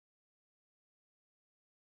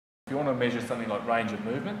If you want to measure something like range of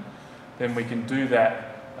movement, then we can do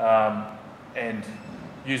that and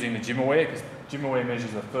using the GymAware, because GymAware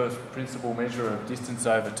measures the first principal measure of distance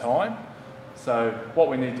over time. So what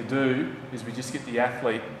we need to do is we just get the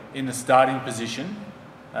athlete in the starting position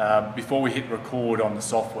before we hit record on the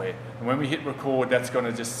software. And when we hit record, that's going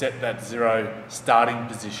to just set that 0 starting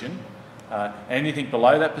position. Anything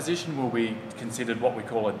below that position will be considered what we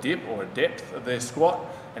call a dip or a depth of their squat,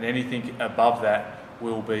 and anything above that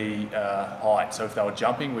will be height. So if they were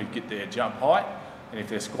jumping, we'd get their jump height, and if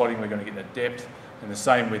they're squatting, we're going to get the depth. And the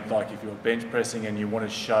same with, like, if you're bench pressing and you want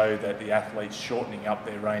to show that the athlete's shortening up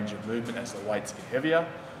their range of movement as the weights get heavier,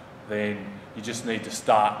 then you just need to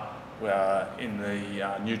start in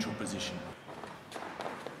the neutral position.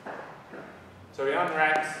 So he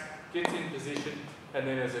unwraps, gets in position, and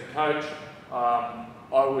then as a coach, I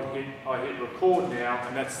hit record now,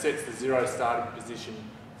 and that sets the 0 starting position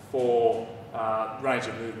for range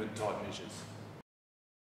of movement type measures.